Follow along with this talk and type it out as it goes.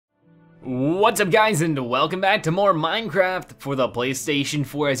What's up guys, and welcome back to more Minecraft for the PlayStation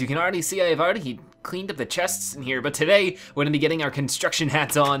 4. As you can already see, I've already cleaned up the chests in here, but today we're gonna be getting our construction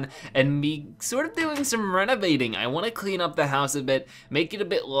hats on and be sort of doing some renovating. I wanna clean up the house a bit, make it a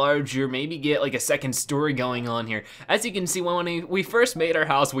bit larger, maybe get like a second story going on here. As you can see, when we first made our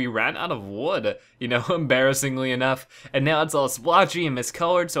house, we ran out of wood, you know, embarrassingly enough, and now it's all splotchy and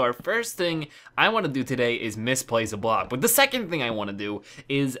miscolored, so our first thing I wanna do today is misplace a block. But the second thing I wanna do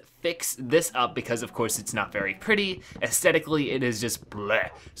is fix this up because of course it's not very pretty. Aesthetically, it is just bleh.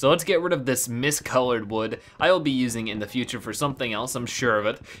 So let's get rid of this miscolored wood. I will be using it in the future for something else, I'm sure of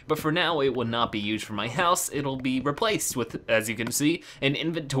it. But for now, it will not be used for my house. It'll be replaced with, as you can see, an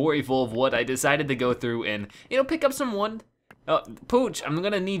inventory full of wood. I decided to go through and, you know, pick up some wood. Oh, Pooch, I'm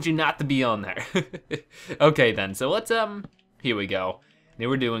gonna need you not to be on there. Okay then, so let's, here we go. They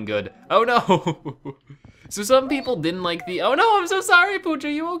were doing good. Oh no! So some people didn't like the, oh no, I'm so sorry, Pooch, are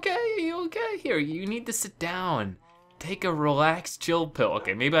you okay? Are you okay? Here, you need to sit down. Take a relaxed, chill pill.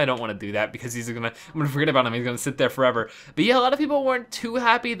 Okay, maybe I don't want to do that because I'm gonna forget about him. He's gonna sit there forever. But yeah, a lot of people weren't too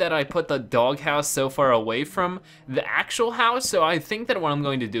happy that I put the doghouse so far away from the actual house. So I think that what I'm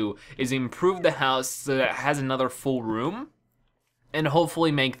going to do is improve the house so that it has another full room and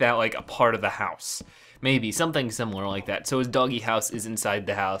hopefully make that like a part of the house. Maybe something similar like that. So his doggy house is inside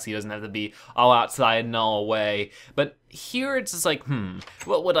the house. He doesn't have to be all outside and all away. But here it's just like,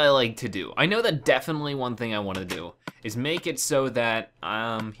 what would I like to do? I know that definitely one thing I want to do is make it so that,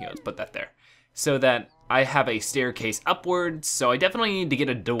 here, let's put that there. So that I have a staircase upwards. So I definitely need to get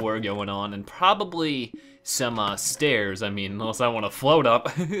a door going on and probably some stairs. I mean, unless I want to float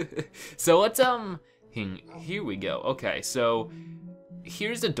up. So let's, here we go. Okay, so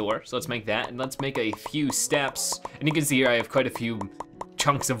here's the door, so let's make that, and let's make a few steps. And you can see here I have quite a few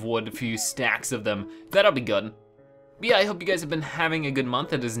chunks of wood, a few stacks of them. That'll be good. But yeah, I hope you guys have been having a good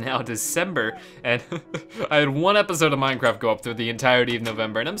month. It is now December, and I had one episode of Minecraft go up through the entirety of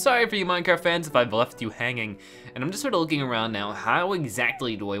November, and I'm sorry for you Minecraft fans if I've left you hanging. And I'm just sort of looking around now, how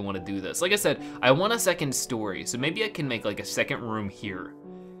exactly do I want to do this? Like I said, I want a second story, so maybe I can make like a second room here,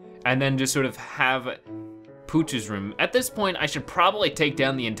 and then just sort of have Pooch's room. At this point, I should probably take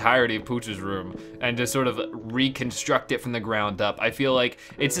down the entirety of Pooch's room and just sort of reconstruct it from the ground up. I feel like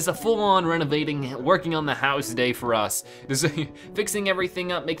it's just a full-on renovating, working on the house day for us. Just fixing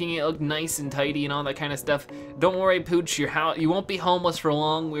everything up, making it look nice and tidy and all that kind of stuff. Don't worry, Pooch, your house, you won't be homeless for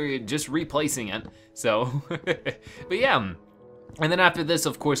long. We're just replacing it. So, but yeah. And then after this,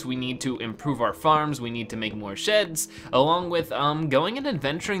 of course, we need to improve our farms. We need to make more sheds, along with going and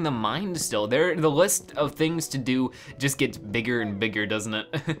adventuring the mine still. The list of things to do just gets bigger and bigger, doesn't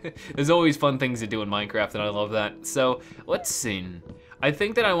it? There's always fun things to do in Minecraft, and I love that. So let's see. I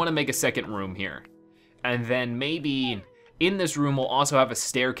think that I want to make a second room here. And then maybe in this room, we'll also have a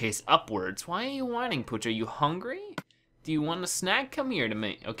staircase upwards. Why are you whining, Pooch? Are you hungry? Do you want a snack? Come here to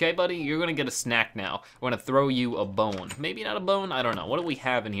me. Okay, buddy, you're gonna get a snack now. We're gonna throw you a bone. Maybe not a bone, I don't know. What do we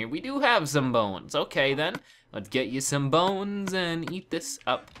have in here? We do have some bones. Okay, then. Let's get you some bones and eat this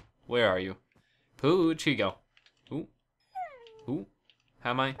up. Where are you? Pooch, here you go. Ooh. Ooh. How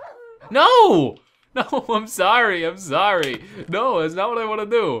am I? No! No, I'm sorry, I'm sorry. No, that's not what I wanna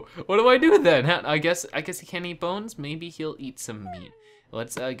do. What do I do then? I guess he can't eat bones? Maybe he'll eat some meat.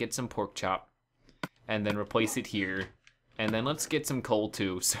 Let's get some pork chop and then replace it here. And then let's get some coal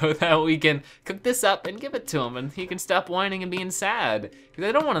too, so that we can cook this up and give it to him, and he can stop whining and being sad. Because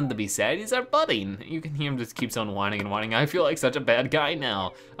I don't want him to be sad, he's our buddy. You can hear him just keeps on whining and whining. I feel like such a bad guy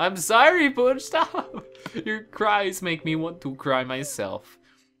now. I'm sorry, Pooch, stop. Your cries make me want to cry myself.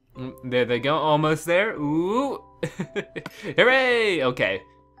 There they go, almost there. Ooh. Hooray, okay.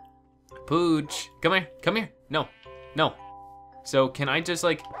 Pooch, come here, come here. No, no. So can I just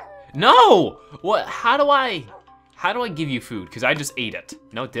like, no! What, how do I give you food? Because I just ate it.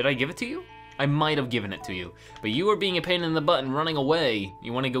 No, did I give it to you? I might have given it to you. But you were being a pain in the butt and running away.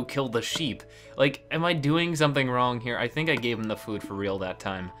 You want to go kill the sheep. Like, am I doing something wrong here? I think I gave him the food for real that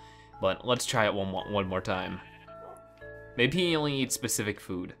time. But let's try it one more time. Maybe he only eats specific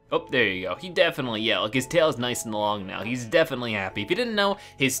food. Oh, there you go. He definitely, yeah, look, his tail's nice and long now. He's definitely happy. If you didn't know,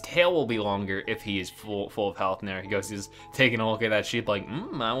 his tail will be longer if he is full of health. And there he goes, he's taking a look at that sheep like,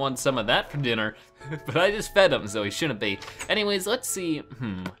 I want some of that for dinner. But I just fed him, so he shouldn't be. Anyways, let's see,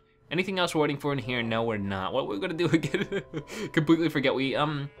 anything else we're waiting for in here? No, we're not. What we're gonna do again? Completely forget,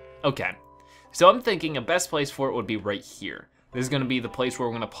 okay. So I'm thinking a best place for it would be right here. This is gonna be the place where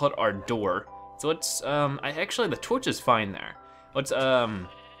we're gonna put our door. So let's, actually the torch is fine there. Let's,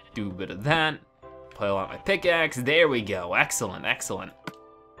 do a bit of that. Pull out my pickaxe, there we go, excellent, excellent.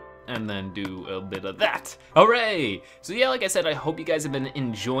 and then do a bit of that. Hooray! So yeah, like I said, I hope you guys have been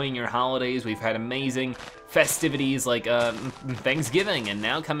enjoying your holidays. We've had amazing festivities like Thanksgiving, and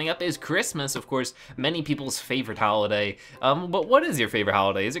now coming up is Christmas, of course, many people's favorite holiday. But what is your favorite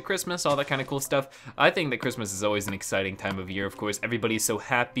holiday? Is it Christmas, all that kind of cool stuff? I think that Christmas is always an exciting time of year, of course. Everybody's so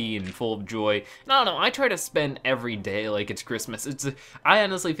happy and full of joy. No, I try to spend every day like it's Christmas. I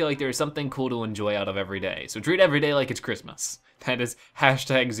honestly feel like there's something cool to enjoy out of every day. So treat every day like it's Christmas. That is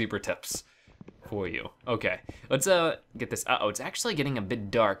hashtag Zebratips for you. Okay, let's get this. Uh-oh, it's actually getting a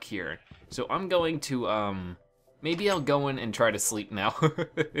bit dark here. So I'm going to, maybe I'll go in and try to sleep now.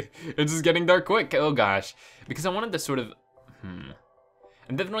 It's just getting dark quick, oh gosh. Because I wanted to sort of,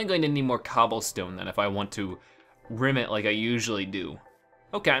 I'm definitely going to need more cobblestone then if I want to rim it like I usually do.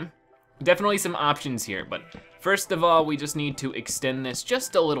 Okay, definitely some options here, but first of all, we just need to extend this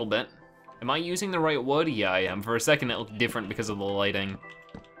just a little bit. Am I using the right wood? Yeah, I am. For a second, it looked different because of the lighting.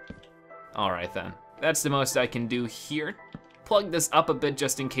 All right then, that's the most I can do here. Plug this up a bit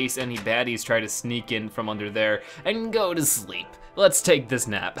just in case any baddies try to sneak in from under there and go to sleep. Let's take this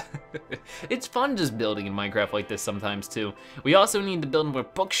nap. It's fun just building in Minecraft like this sometimes too. We also need to build more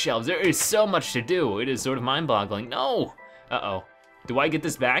bookshelves. There is so much to do. It is sort of mind-boggling. No, uh-oh. Do I get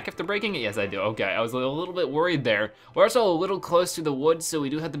this back after breaking it? Yes, I do. Okay, I was a little bit worried there. We're also a little close to the woods, so we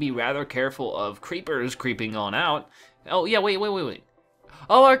do have to be rather careful of creepers creeping on out. Oh, yeah, wait.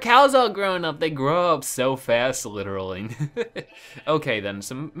 Oh, our cows all grown up. They grow up so fast, literally. Okay, then,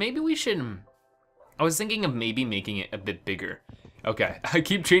 so maybe we should... I was thinking of maybe making it a bit bigger. Okay, I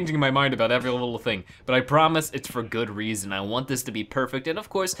keep changing my mind about every little thing, but I promise it's for good reason. I want this to be perfect, and of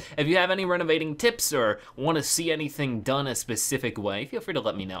course, if you have any renovating tips or want to see anything done a specific way, feel free to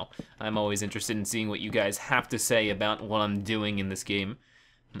let me know. I'm always interested in seeing what you guys have to say about what I'm doing in this game.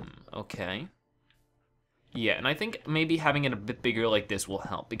 Okay. Yeah, and I think maybe having it a bit bigger like this will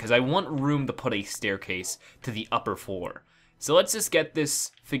help, because I want room to put a staircase to the upper floor. So let's just get this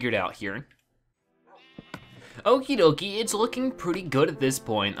figured out here. Okie dokie, it's looking pretty good at this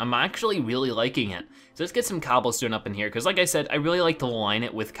point. I'm actually really liking it. So let's get some cobblestone up in here, because like I said, I really like to line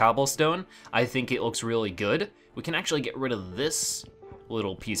it with cobblestone. I think it looks really good. We can actually get rid of this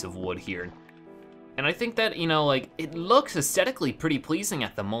little piece of wood here. And I think that, you know, like, it looks aesthetically pretty pleasing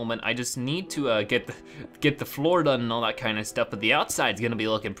at the moment. I just need to get the floor done and all that kind of stuff, but the outside's gonna be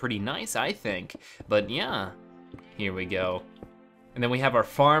looking pretty nice, I think. But yeah, here we go. And then we have our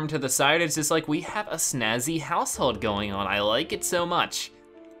farm to the side. It's just like we have a snazzy household going on. I like it so much.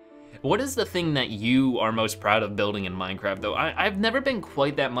 What is the thing that you are most proud of building in Minecraft, though? I've never been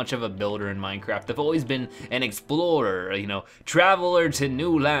quite that much of a builder in Minecraft. I've always been an explorer, you know, traveler to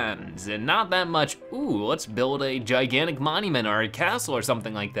new lands, and not that much, ooh, let's build a gigantic monument or a castle or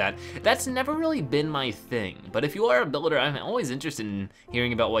something like that. That's never really been my thing. But if you are a builder, I'm always interested in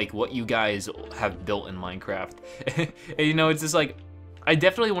hearing about, like, what you guys have built in Minecraft. You know, it's just like, I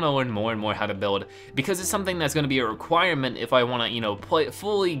definitely want to learn more and more how to build, because it's something that's going to be a requirement if I want to, you know,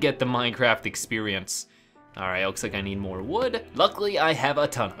 fully get the Minecraft experience. All right, looks like I need more wood. Luckily, I have a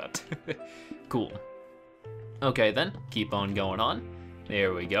ton of it. Cool. Okay, then, keep on going on.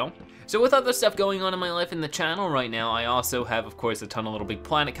 There we go. So with other stuff going on in my life in the channel right now, I also have, of course, a ton of Little Big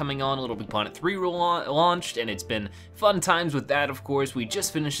Planet coming on. Little Big Planet 3 launched, and it's been fun times with that, of course. We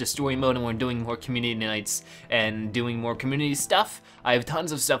just finished the story mode, and we're doing more community nights and doing more community stuff. I have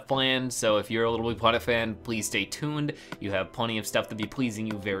tons of stuff planned, so if you're a Little Big Planet fan, please stay tuned. You have plenty of stuff to be pleasing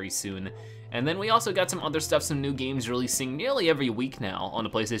you very soon. And then we also got some other stuff, some new games releasing nearly every week now on the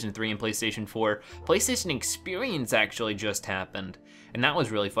PlayStation 3 and PlayStation 4. PlayStation Experience actually just happened, and that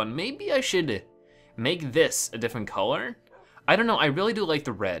was really fun. Maybe I should make this a different color? I don't know, I really do like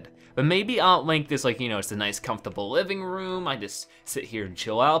the red. But maybe I'll make this like, you know, it's a nice comfortable living room. I just sit here and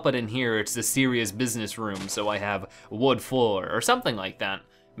chill out, but in here it's the serious business room, so I have wood floor or something like that.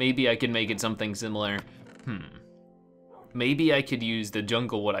 Maybe I could make it something similar. Maybe I could use the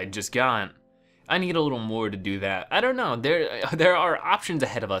jungle wood I just got. I need a little more to do that. I don't know, there are options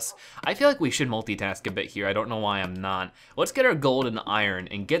ahead of us. I feel like we should multitask a bit here. I don't know why I'm not. Let's get our gold and iron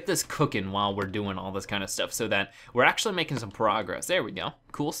and get this cooking while we're doing all this kind of stuff so that we're actually making some progress. There we go,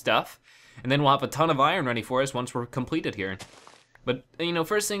 cool stuff. And then we'll have a ton of iron ready for us once we're completed here. But, you know,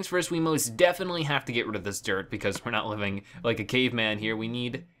 first things first, we most definitely have to get rid of this dirt because we're not living like a caveman here. We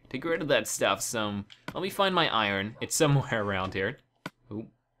need to get rid of that stuff, so let me find my iron. It's somewhere around here.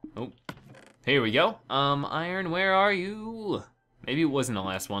 Oh. Here we go. Iron, where are you? Maybe it wasn't the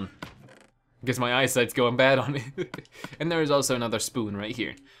last one, because my eyesight's going bad on me. And there is also another spoon right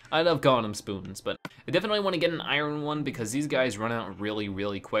here. I love calling them spoons, but I definitely want to get an iron one because these guys run out really,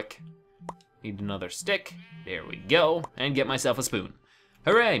 really quick. Need another stick. There we go. And get myself a spoon.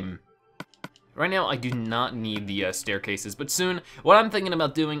 Hooray! Right now, I do not need the staircases, but soon, what I'm thinking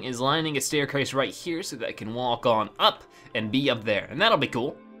about doing is lining a staircase right here so that I can walk on up and be up there, and that'll be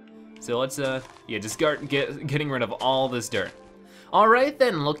cool. So let's, yeah, just start getting rid of all this dirt. All right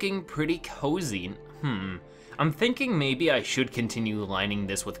then, looking pretty cozy. I'm thinking maybe I should continue lining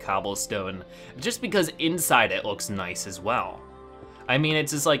this with cobblestone, just because inside it looks nice as well. I mean,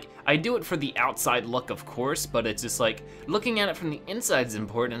 it's just like, I do it for the outside look, of course, but it's just like, looking at it from the inside is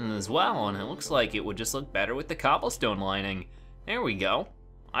important as well, and it looks like it would just look better with the cobblestone lining. There we go.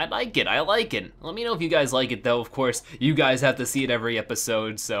 I like it, I like it. Let me know if you guys like it though. Of course, you guys have to see it every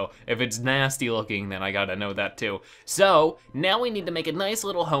episode, so if it's nasty looking, then I gotta know that too. So, now we need to make a nice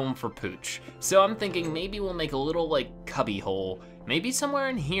little home for Pooch. So I'm thinking maybe we'll make a little, like, cubby hole. Maybe somewhere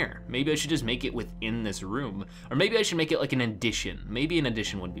in here. Maybe I should just make it within this room. Or maybe I should make it like an addition. Maybe an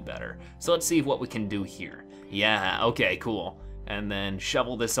addition would be better. So let's see what we can do here. Yeah, okay, cool. And then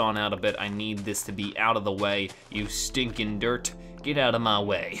shovel this on out a bit. I need this to be out of the way, you stinking dirt. Get out of my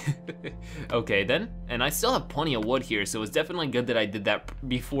way. Okay then, and I still have plenty of wood here, so it's definitely good that I did that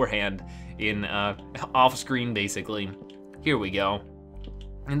beforehand in off screen basically. Here we go.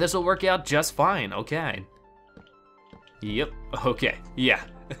 And this will work out just fine, okay. Yep, okay, yeah.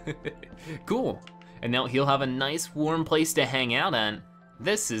 Cool. And now he'll have a nice warm place to hang out at.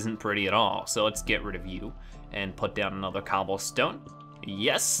 This isn't pretty at all, so let's get rid of you and put down another cobblestone.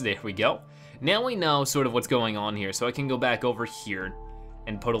 Yes, there we go. Now we know sort of what's going on here, so I can go back over here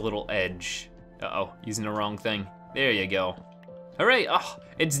and put a little edge. Uh-oh, using the wrong thing. There you go. Hooray, oh,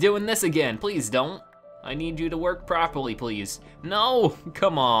 it's doing this again. Please don't. I need you to work properly, please. No,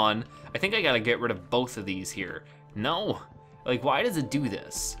 come on. I think I gotta get rid of both of these here. No, like why does it do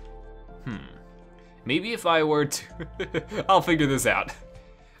this? Maybe if I were to, I'll figure this out.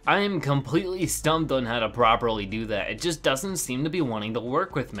 I am completely stumped on how to properly do that. It just doesn't seem to be wanting to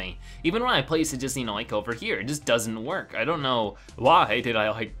work with me. Even when I place it just, you know, like over here, it just doesn't work. I don't know why. Did I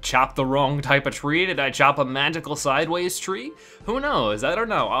like chop the wrong type of tree? Did I chop a magical sideways tree? Who knows? I don't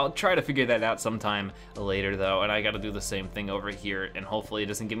know. I'll try to figure that out sometime later though, and I gotta do the same thing over here, and hopefully it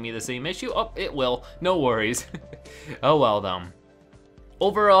doesn't give me the same issue. Oh, it will. No worries. Oh well though.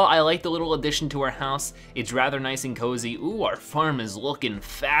 Overall, I like the little addition to our house. It's rather nice and cozy. Ooh, our farm is looking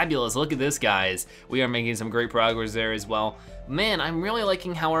fabulous. Look at this, guys. We are making some great progress there as well. Man, I'm really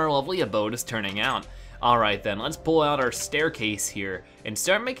liking how our lovely abode is turning out. All right then, let's pull out our staircase here and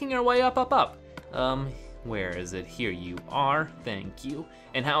start making our way up, up, up. Where is it? Here you are, thank you.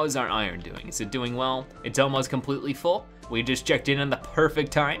 And how is our iron doing? Is it doing well? It's almost completely full. We just checked in the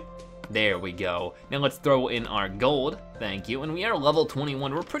perfect time. There we go. Now let's throw in our gold. Thank you. And we are level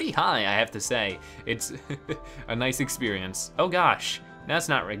 21. We're pretty high, I have to say. It's a nice experience. Oh gosh, that's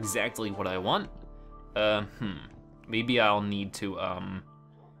not exactly what I want. Maybe I'll need to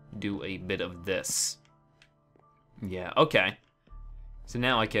do a bit of this. Yeah, okay. So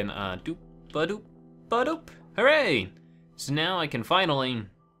now I can doop ba doop ba doop. Hooray! So now I can finally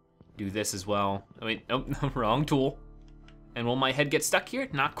do this as well. Oh, wait, nope, wrong tool. And will my head get stuck here?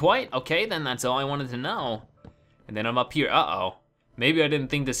 Not quite. Okay, then that's all I wanted to know. And then I'm up here. Uh-oh. Maybe I didn't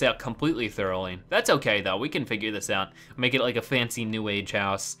think this out completely thoroughly. That's okay though, we can figure this out. Make it like a fancy new age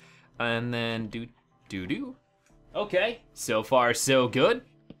house. And then do. Okay, so far so good.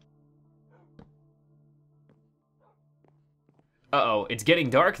 Uh-oh, it's getting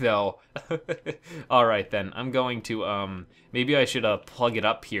dark though. All right then, I'm going to, maybe I should plug it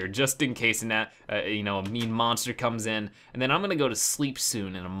up here just in case you know, a mean monster comes in. And then I'm gonna go to sleep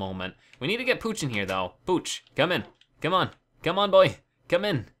soon in a moment. We need to get Pooch in here though. Pooch, come in, come on boy, come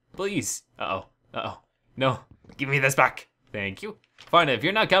in, please. Uh-oh, no, give me this back. Thank you. Fine, if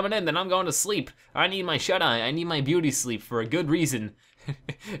you're not coming in, then I'm going to sleep. I need my shut-eye, I need my beauty sleep for a good reason.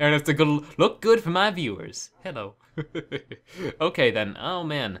 And it's to look good for my viewers. Hello. Okay then, oh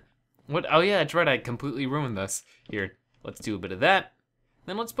man. What, oh yeah, that's right, I completely ruined this. Here, let's do a bit of that.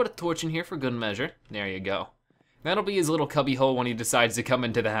 Then let's put a torch in here for good measure. There you go. That'll be his little cubby hole when he decides to come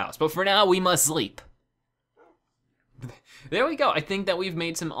into the house. But for now, we must sleep. There we go. I think that we've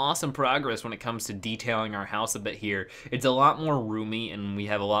made some awesome progress when it comes to detailing our house a bit here. It's a lot more roomy and we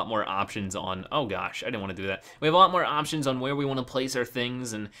have a lot more options on, oh gosh, I didn't want to do that. We have a lot more options on where we want to place our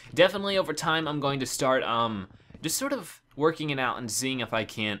things, and definitely over time I'm going to start just sort of working it out and seeing if I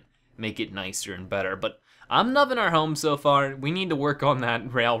can't make it nicer and better. But I'm loving our home so far. We need to work on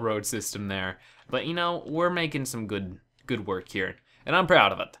that railroad system there. But you know, we're making some good work here, and I'm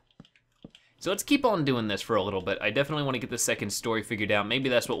proud of it. So let's keep on doing this for a little bit. I definitely want to get the second story figured out. Maybe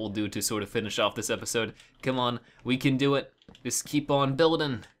that's what we'll do to sort of finish off this episode. Come on, we can do it. Just keep on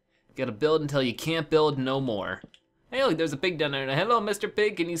building. Gotta build until you can't build no more. Hey, look, there's a pig down there. Hello, Mr.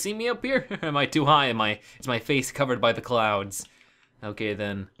 Pig, can you see me up here? Am I too high? Is my face covered by the clouds? Okay,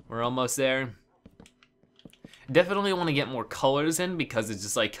 then, we're almost there. Definitely want to get more colors in because it's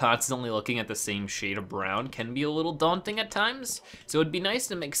just like constantly looking at the same shade of brown can be a little daunting at times. So it'd be nice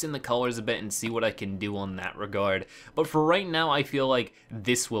to mix in the colors a bit and see what I can do on that regard. But for right now, I feel like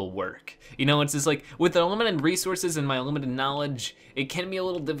this will work. You know, it's just like with the limited resources and my limited knowledge, it can be a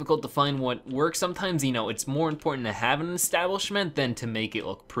little difficult to find what works. Sometimes, you know, it's more important to have an establishment than to make it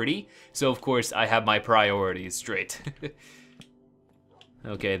look pretty. So of course, I have my priorities straight.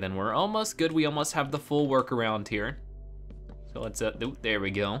 Okay, then we're almost good. We almost have the full workaround here. So let's, there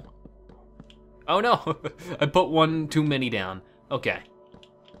we go. Oh no, I put one too many down. Okay.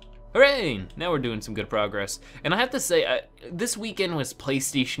 Hooray! Now we're doing some good progress. And I have to say, this weekend was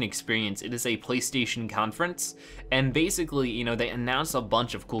PlayStation Experience. It is a PlayStation conference. And basically, you know, they announced a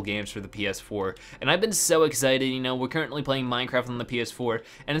bunch of cool games for the PS4. And I've been so excited, you know, we're currently playing Minecraft on the PS4.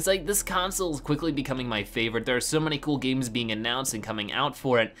 And it's like, this console is quickly becoming my favorite. There are so many cool games being announced and coming out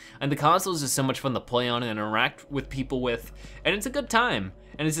for it. And the console is just so much fun to play on and interact with people with. And it's a good time.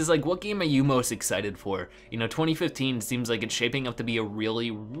 And it's just like, what game are you most excited for? You know, 2015 seems like it's shaping up to be a really,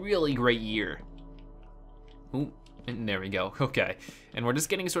 really great year. Ooh, and there we go, okay. And we're just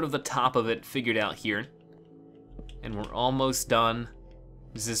getting sort of the top of it figured out here. And we're almost done.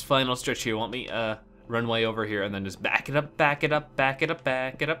 This is final stretch here. Want me, runway over here and then just back it up, back it up, back it up,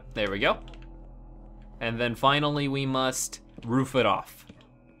 back it up. There we go. And then finally we must roof it off.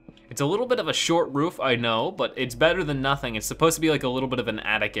 It's a little bit of a short roof, I know, but it's better than nothing. It's supposed to be like a little bit of an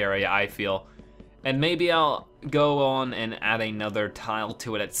attic area, I feel. And maybe I'll go on and add another tile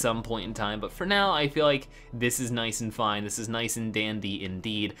to it at some point in time, but for now, I feel like this is nice and fine. This is nice and dandy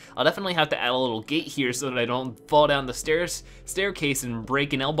indeed. I'll definitely have to add a little gate here so that I don't fall down the staircase and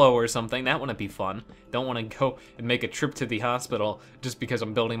break an elbow or something. That wouldn't be fun. Don't want to go and make a trip to the hospital just because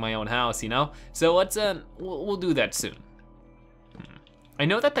I'm building my own house, you know? So let's, we'll do that soon. I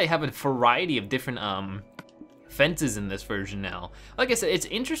know that they have a variety of different fences in this version now. Like I said, it's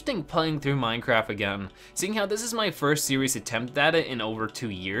interesting playing through Minecraft again, seeing how this is my first serious attempt at it in over 2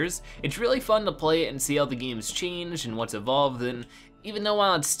 years. It's really fun to play it and see how the game's changed and what's evolved, and even though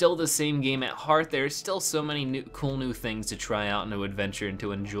while it's still the same game at heart, there's still so many cool new things to try out and to adventure and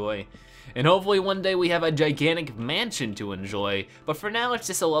to enjoy. And hopefully one day we have a gigantic mansion to enjoy, but for now it's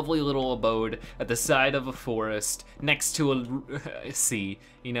just a lovely little abode at the side of a forest next to a sea.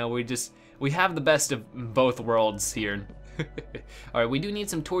 You know, we have the best of both worlds here. Alright, we do need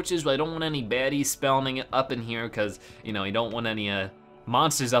some torches, but I don't want any baddies spawning up in here because, you know, you don't want any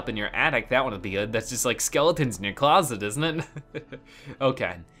monsters up in your attic. That wouldn't be good. That's just like skeletons in your closet, isn't it?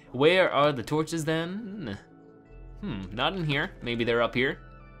 Okay, where are the torches then? Not in here. Maybe they're up here.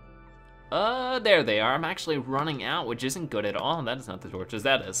 There they are. I'm actually running out, which isn't good at all. That is not the torches,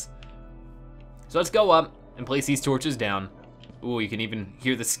 that is. So let's go up and place these torches down. Ooh, you can even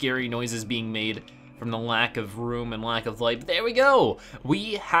hear the scary noises being made from the lack of room and lack of light. But there we go.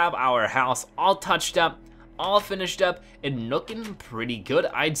 We have our house all touched up, all finished up, and looking pretty good,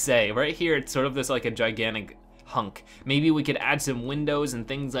 I'd say. Right here, it's sort of this like a gigantic hunk. Maybe we could add some windows and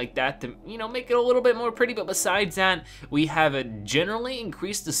things like that to, you know, make it a little bit more pretty, but besides that, we have generally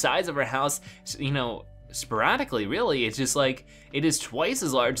increased the size of our house, you know, sporadically, really. It's just like, it is twice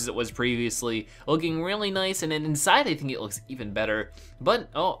as large as it was previously, looking really nice, and then inside I think it looks even better. But,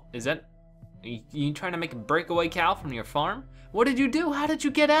 oh, is that, you trying to make a breakaway cow from your farm? What did you do? How did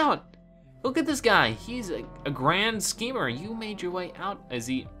you get out? Look at this guy, he's a grand schemer. You made your way out. Is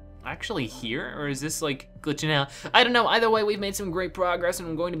he actually here, or is this like glitching out? I don't know. Either way, we've made some great progress, and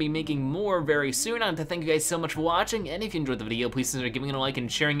I'm going to be making more very soon. I want to thank you guys so much for watching, and if you enjoyed the video, please consider giving it a like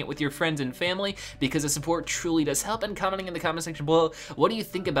and sharing it with your friends and family, because the support truly does help, and commenting in the comment section below, what do you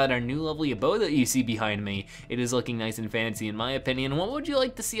think about our new lovely abode that you see behind me? It is looking nice and fancy in my opinion. What would you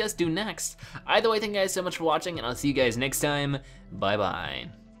like to see us do next? Either way, thank you guys so much for watching, and I'll see you guys next time. Bye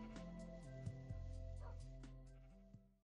bye.